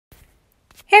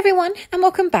Hey everyone, and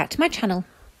welcome back to my channel.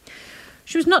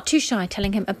 She was not too shy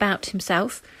telling him about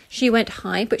himself. She went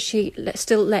high, but she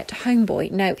still let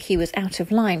Homeboy know he was out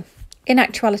of line. In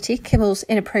actuality, Kimmel's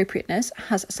inappropriateness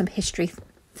has some history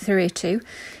through too.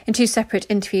 In two separate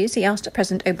interviews, he asked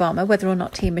President Obama whether or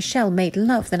not he and Michelle made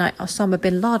love the night Osama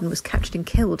bin Laden was captured and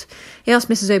killed. He asked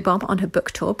Mrs. Obama on her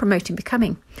book tour promoting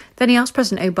Becoming. Then he asked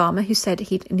President Obama, who said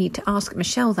he'd need to ask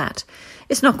Michelle that.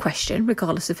 It's no question,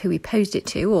 regardless of who he posed it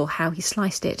to or how he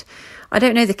sliced it. I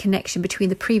don't know the connection between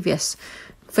the previous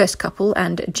first couple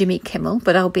and Jimmy Kimmel,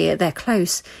 but albeit they're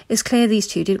close, it's clear these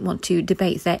two didn't want to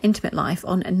debate their intimate life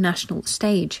on a national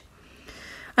stage.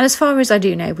 And as far as I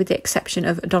do know, with the exception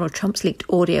of Donald Trump's leaked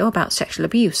audio about sexual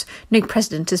abuse, no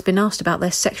president has been asked about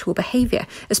their sexual behaviour,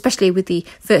 especially with the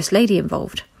First Lady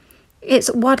involved. It's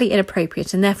wildly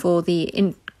inappropriate, and therefore the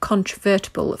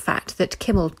incontrovertible fact that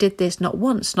Kimmel did this not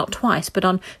once, not twice, but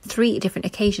on 3 different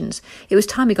occasions. It was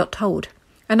time he got told.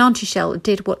 And Auntie Shell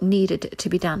did what needed to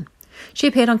be done. She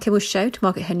appeared on Kimmel's show to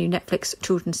market her new Netflix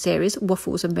children's series,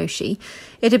 Waffles and Moshi.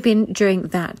 It had been during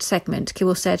that segment,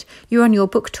 Kimmel said, "You were on your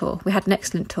book tour. We had an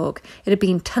excellent talk. It had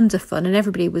been tons of fun and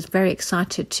everybody was very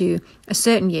excited to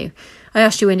ascertain you. I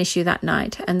asked you an issue that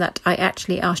night and that I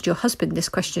actually asked your husband this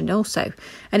question also,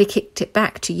 and he kicked it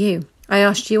back to you. I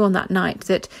asked you on that night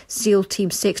that SEAL Team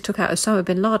 6 took out Osama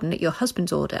bin Laden at your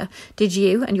husband's order. Did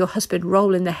you and your husband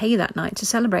roll in the hay that night to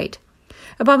celebrate?"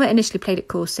 Obama initially played it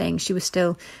cool, saying she was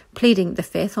still pleading the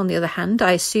fifth. On the other hand,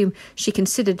 I assume she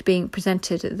considered being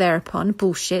presented thereupon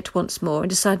bullshit once more and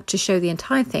decided to show the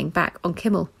entire thing back on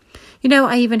Kimmel. "You know,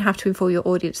 I even have to inform your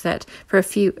audience that, for a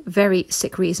few very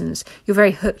sick reasons, you're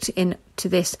very hooked into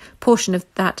this portion of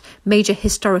that major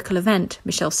historical event,"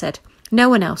 Michelle said. "No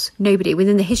one else, nobody,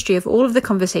 within the history of all of the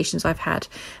conversations I've had,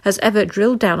 has ever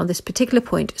drilled down on this particular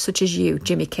point such as you,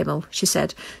 Jimmy Kimmel," she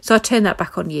said. "So I turn that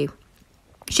back on you."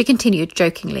 She continued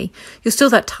jokingly, "You're still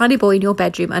that tiny boy in your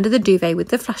bedroom under the duvet with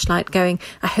the flashlight going,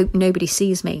 'I hope nobody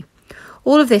sees me.'"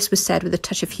 All of this was said with a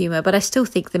touch of humour, but I still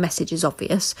think the message is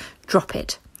obvious. Drop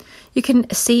it. You can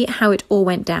see how it all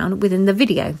went down within the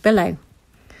video below.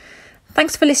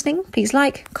 Thanks for listening. Please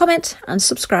like, comment and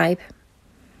subscribe.